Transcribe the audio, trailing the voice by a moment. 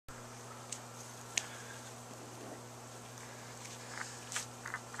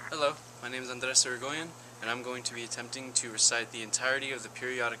Hello, my name is Andres Irigoyen, and I'm going to be attempting to recite the entirety of the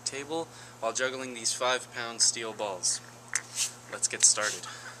periodic table while juggling these 5-pound steel balls. Let's get started.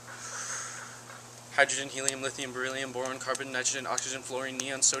 Hydrogen, helium, lithium, beryllium, boron, carbon, nitrogen, oxygen, fluorine,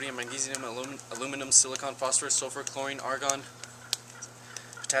 neon, sodium, magnesium, aluminum, silicon, phosphorus, sulfur, chlorine, argon,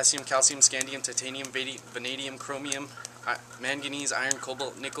 potassium, calcium, scandium, titanium, vanadium, chromium, manganese, iron,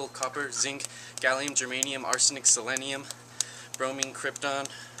 cobalt, nickel, copper, zinc, gallium, germanium, arsenic, selenium, bromine, krypton,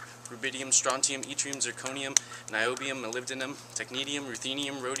 rubidium, strontium, yttrium, zirconium, niobium, molybdenum, technetium,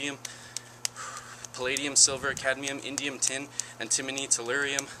 ruthenium, rhodium, palladium, silver, cadmium, indium, tin, antimony,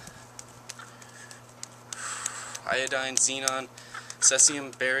 tellurium, iodine, xenon,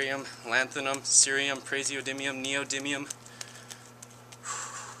 cesium, barium, lanthanum, cerium, praseodymium, neodymium,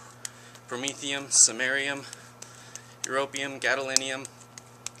 promethium, samarium, europium, gadolinium,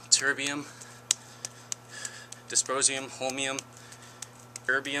 terbium, dysprosium, holmium,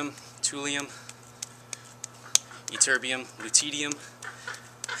 erbium, thulium, ytterbium, lutetium,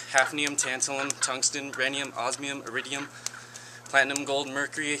 hafnium, tantalum, tungsten, rhenium, osmium, iridium, platinum, gold,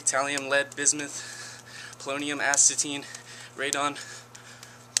 mercury, thallium, lead, bismuth, polonium, astatine, radon,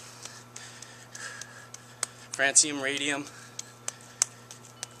 francium, radium,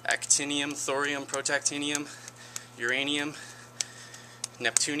 actinium, thorium, protactinium, uranium,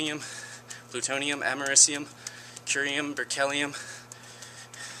 neptunium, plutonium, americium, curium, berkelium,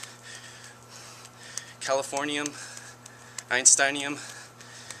 californium, einsteinium,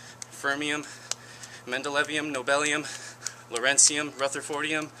 fermium, mendelevium, nobelium, lawrencium,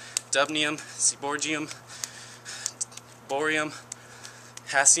 rutherfordium, dubnium, seaborgium, borium,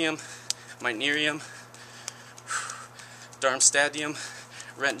 hassium, meitnerium, darmstadtium,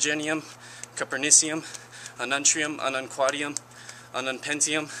 roentgenium, copernicium, ununtrium, ununquadium,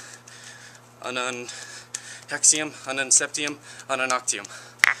 ununpentium, ununhexium, ununseptium, ununoctium.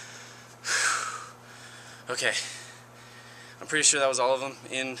 Okay, I'm pretty sure that was all of them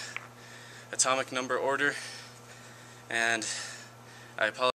in atomic number order, and I apologize.